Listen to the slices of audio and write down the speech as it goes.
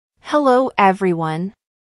Hello everyone.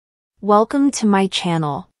 Welcome to my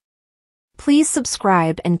channel. Please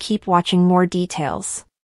subscribe and keep watching more details.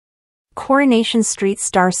 Coronation Street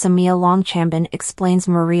star Samia Longchambon explains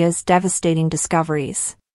Maria's devastating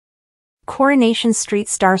discoveries. Coronation Street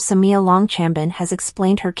star Samia Longchambon has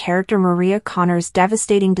explained her character Maria Connor's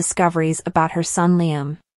devastating discoveries about her son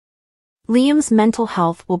Liam. Liam's mental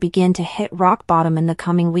health will begin to hit rock bottom in the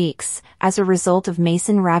coming weeks as a result of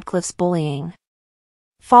Mason Radcliffe's bullying.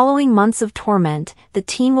 Following months of torment, the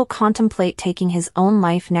teen will contemplate taking his own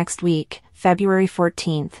life next week, February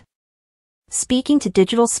 14th. Speaking to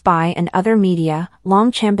Digital Spy and other media,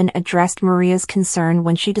 Longchambon addressed Maria's concern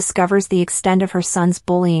when she discovers the extent of her son's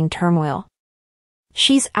bullying turmoil.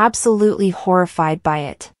 She's absolutely horrified by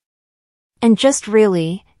it. And just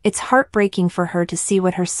really, it's heartbreaking for her to see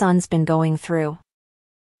what her son's been going through.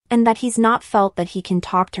 And that he's not felt that he can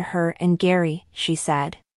talk to her and Gary, she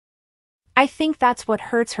said. I think that's what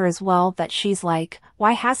hurts her as well, that she's like,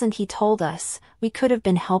 why hasn't he told us? We could have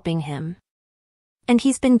been helping him. And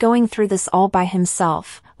he's been going through this all by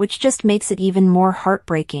himself, which just makes it even more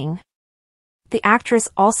heartbreaking. The actress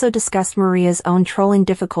also discussed Maria's own trolling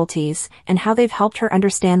difficulties and how they've helped her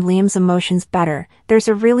understand Liam's emotions better. There's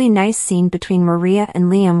a really nice scene between Maria and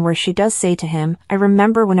Liam where she does say to him, I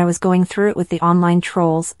remember when I was going through it with the online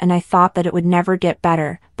trolls and I thought that it would never get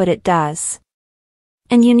better, but it does.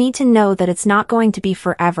 And you need to know that it's not going to be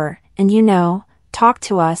forever, and talk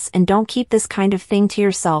to us and don't keep this kind of thing to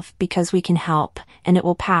yourself because we can help, and it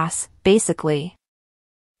will pass, basically.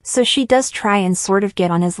 So she does try and sort of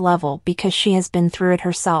get on his level because she has been through it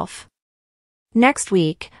herself. Next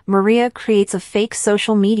week, Maria creates a fake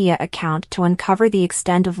social media account to uncover the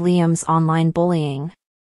extent of Liam's online bullying.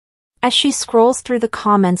 As she scrolls through the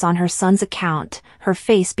comments on her son's account, her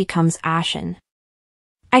face becomes ashen.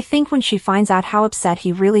 I think when she finds out how upset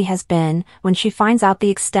he really has been, when she finds out the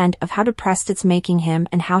extent of how depressed it's making him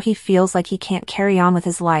and how he feels like he can't carry on with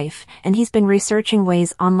his life, and he's been researching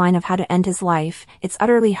ways online of how to end his life, it's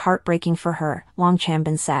utterly heartbreaking for her,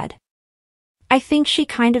 Longchambon said. I think she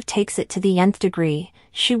kind of takes it to the nth degree.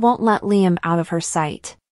 She won't let Liam out of her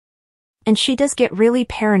sight. And she does get really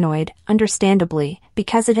paranoid, understandably,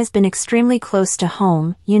 because it has been extremely close to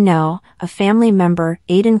home. A family member,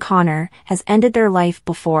 Aidan Connor, has ended their life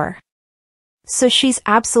before. So she's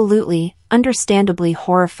absolutely, understandably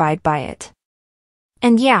horrified by it.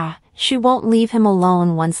 And yeah, she won't leave him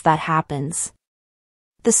alone once that happens.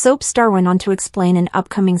 The soap star went on to explain an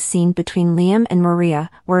upcoming scene between Liam and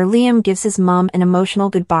Maria, where Liam gives his mom an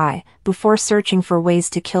emotional goodbye, before searching for ways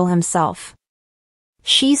to kill himself.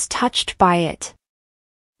 She's touched by it.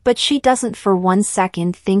 But she doesn't for 1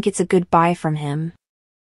 second think it's a goodbye from him.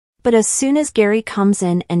 But as soon as Gary comes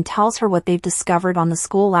in and tells her what they've discovered on the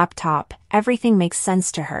school laptop, everything makes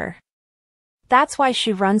sense to her. That's why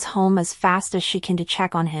she runs home as fast as she can to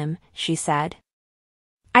check on him, she said.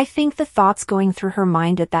 I think the thoughts going through her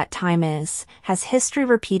mind at that time is, has history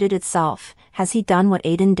repeated itself? Has he done what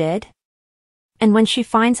Aidan did? And when she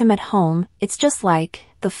finds him at home, it's just like,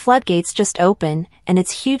 the floodgates just open, and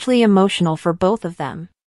it's hugely emotional for both of them.